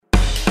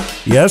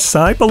Yes,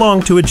 I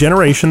belong to a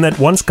generation that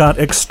once got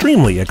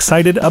extremely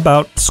excited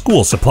about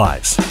school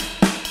supplies.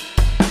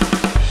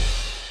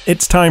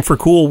 It's time for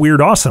Cool, Weird,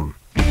 Awesome.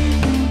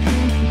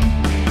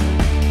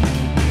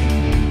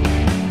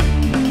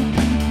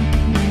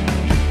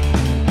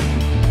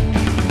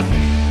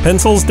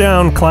 Pencils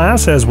down,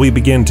 class, as we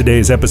begin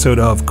today's episode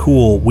of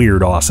Cool,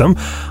 Weird, Awesome.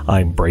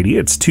 I'm Brady.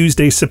 It's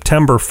Tuesday,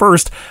 September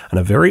 1st, and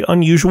a very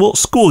unusual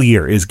school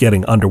year is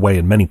getting underway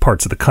in many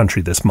parts of the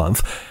country this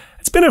month.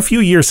 It's been a few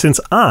years since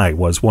I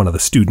was one of the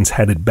students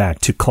headed back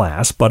to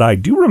class, but I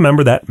do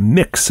remember that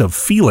mix of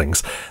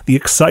feelings. The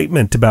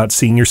excitement about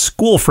seeing your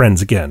school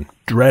friends again,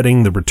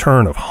 dreading the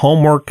return of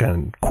homework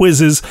and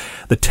quizzes,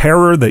 the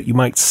terror that you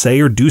might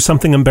say or do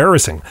something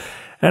embarrassing,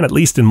 and at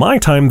least in my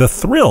time, the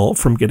thrill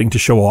from getting to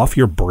show off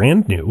your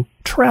brand new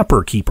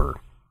Trapper Keeper.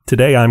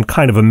 Today, I'm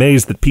kind of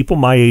amazed that people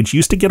my age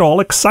used to get all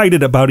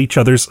excited about each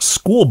other's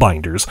school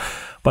binders.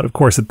 But of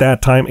course, at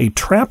that time, a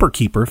Trapper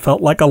Keeper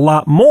felt like a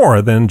lot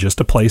more than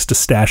just a place to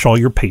stash all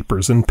your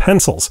papers and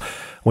pencils,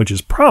 which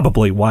is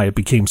probably why it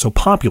became so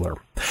popular.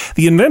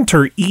 The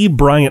inventor E.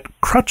 Bryant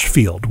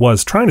Crutchfield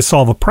was trying to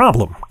solve a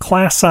problem.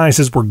 Class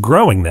sizes were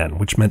growing then,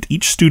 which meant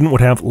each student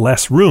would have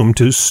less room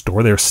to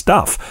store their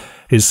stuff.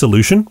 His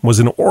solution was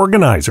an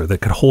organizer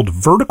that could hold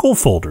vertical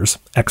folders,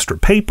 extra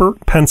paper,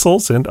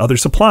 pencils, and other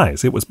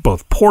supplies. It was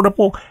both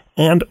portable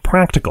and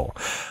practical.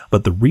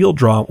 But the real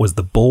draw was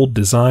the bold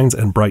designs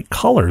and bright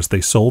colors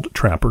they sold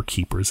Trapper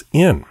Keepers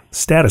in.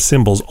 Status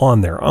symbols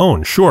on their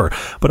own, sure,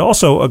 but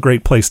also a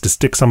great place to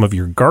stick some of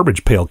your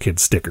Garbage Pail Kid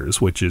stickers,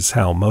 which is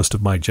how most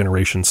of my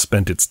generation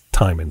spent its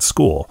time in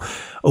school.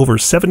 Over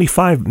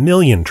 75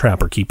 million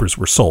Trapper Keepers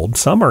were sold.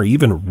 Some are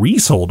even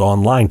resold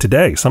online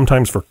today,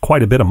 sometimes for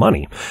quite a bit of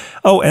money.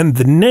 Oh, and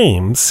the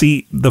name,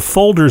 see, the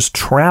folders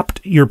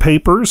trapped your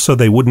papers so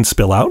they wouldn't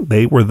spill out.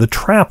 They were the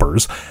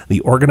trappers.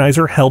 The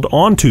organizer held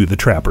onto the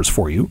trappers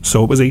for you,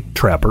 so it was a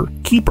Trapper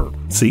Keeper.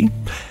 See?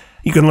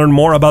 You can learn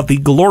more about the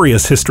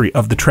glorious history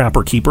of the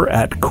Trapper Keeper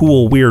at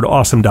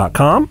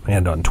coolweirdawesome.com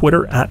and on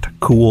Twitter at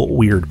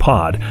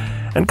coolweirdpod.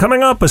 And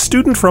coming up, a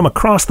student from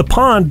across the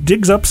pond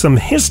digs up some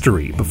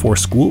history before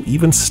school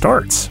even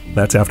starts.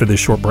 That's after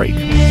this short break.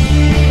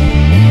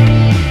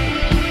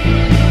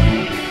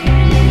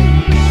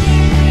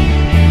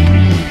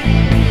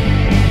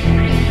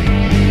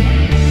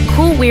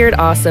 Cool, Weird,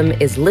 Awesome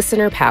is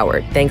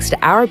listener-powered thanks to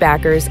our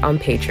backers on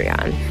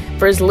Patreon.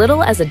 For as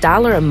little as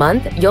 $1 a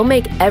month, you'll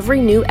make every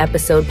new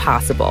episode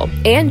possible.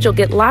 And you'll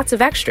get lots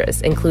of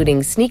extras,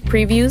 including sneak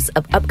previews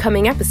of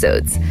upcoming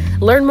episodes.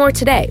 Learn more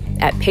today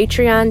at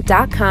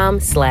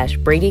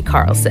patreon.com/Brady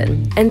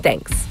Carlson. And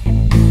thanks.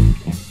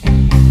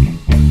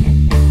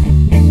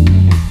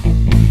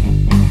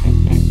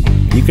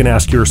 You can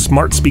ask your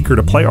smart speaker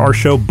to play our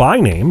show by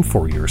name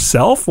for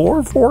yourself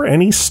or for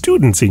any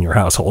students in your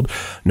household.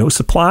 No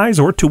supplies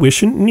or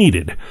tuition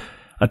needed.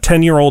 A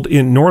 10-year-old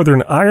in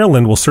Northern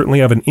Ireland will certainly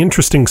have an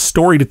interesting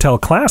story to tell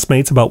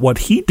classmates about what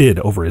he did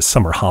over his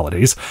summer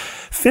holidays.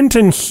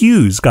 Fintan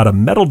Hughes got a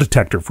metal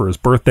detector for his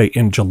birthday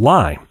in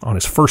July. On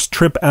his first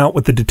trip out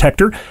with the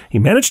detector, he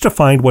managed to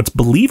find what's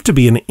believed to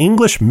be an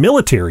English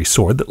military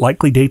sword that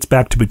likely dates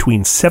back to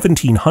between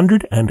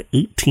 1700 and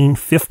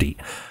 1850.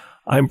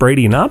 I'm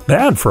Brady, not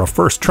bad for a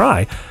first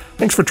try.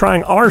 Thanks for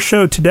trying our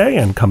show today,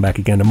 and come back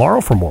again tomorrow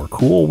for more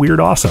Cool,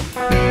 Weird, Awesome.